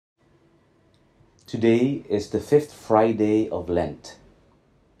Today is the fifth Friday of Lent.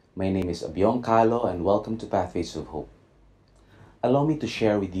 My name is Abion Kalo and welcome to Pathways of Hope. Allow me to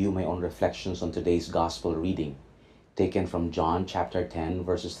share with you my own reflections on today's Gospel reading, taken from John chapter 10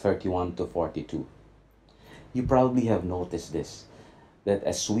 verses 31 to 42. You probably have noticed this, that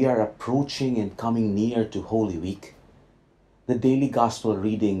as we are approaching and coming near to Holy Week, the daily Gospel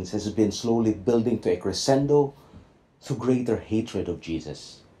readings has been slowly building to a crescendo through greater hatred of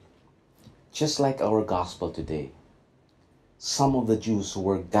Jesus. Just like our Gospel today, some of the Jews who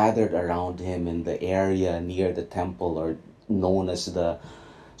were gathered around him in the area near the temple, or known as the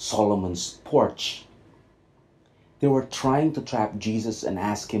Solomon's porch, they were trying to trap Jesus and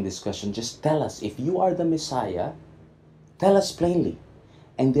ask him this question: just tell us, if you are the Messiah, tell us plainly.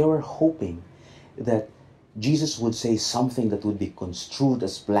 And they were hoping that Jesus would say something that would be construed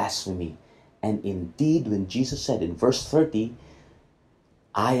as blasphemy. And indeed, when Jesus said in verse 30,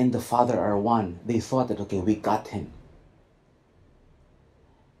 I and the Father are one, they thought that, okay, we got him.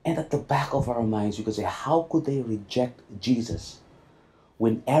 And at the back of our minds, we could say, how could they reject Jesus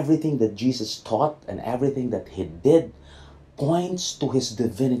when everything that Jesus taught and everything that he did points to his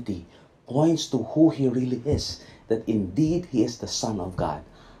divinity, points to who he really is, that indeed he is the Son of God?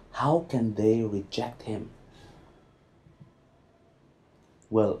 How can they reject him?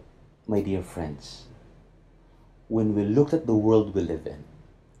 Well, my dear friends, when we looked at the world we live in,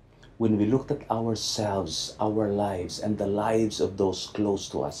 when we looked at ourselves, our lives, and the lives of those close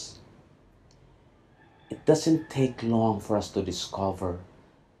to us, it doesn't take long for us to discover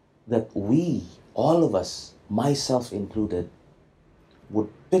that we, all of us, myself included, would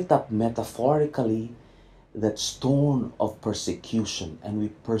pick up metaphorically that stone of persecution and we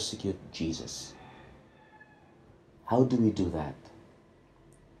persecute Jesus. How do we do that?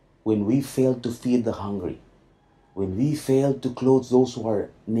 When we fail to feed the hungry, when we fail to clothe those who are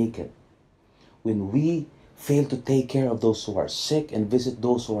naked, when we fail to take care of those who are sick and visit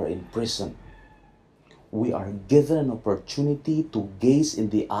those who are in prison, we are given an opportunity to gaze in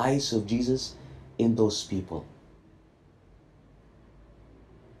the eyes of Jesus in those people.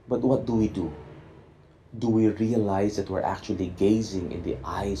 But what do we do? Do we realize that we're actually gazing in the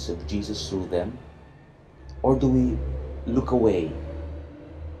eyes of Jesus through them? Or do we look away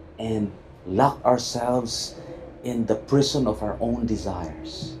and lock ourselves in the prison of our own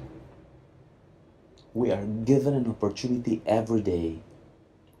desires? We are given an opportunity every day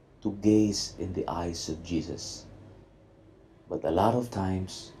to gaze in the eyes of Jesus. But a lot of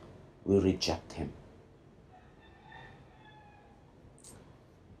times, we reject him.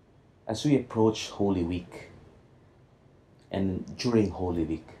 As we approach Holy Week, and during Holy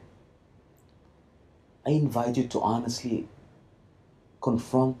Week, I invite you to honestly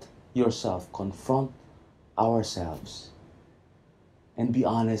confront yourself, confront ourselves, and be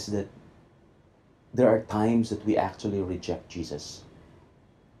honest that there are times that we actually reject Jesus.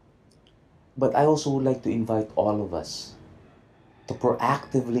 But I also would like to invite all of us to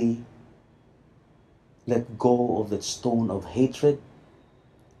proactively let go of that stone of hatred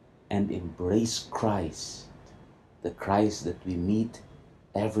and embrace Christ, the Christ that we meet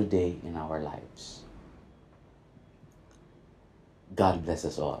every day in our lives. God bless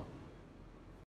us all.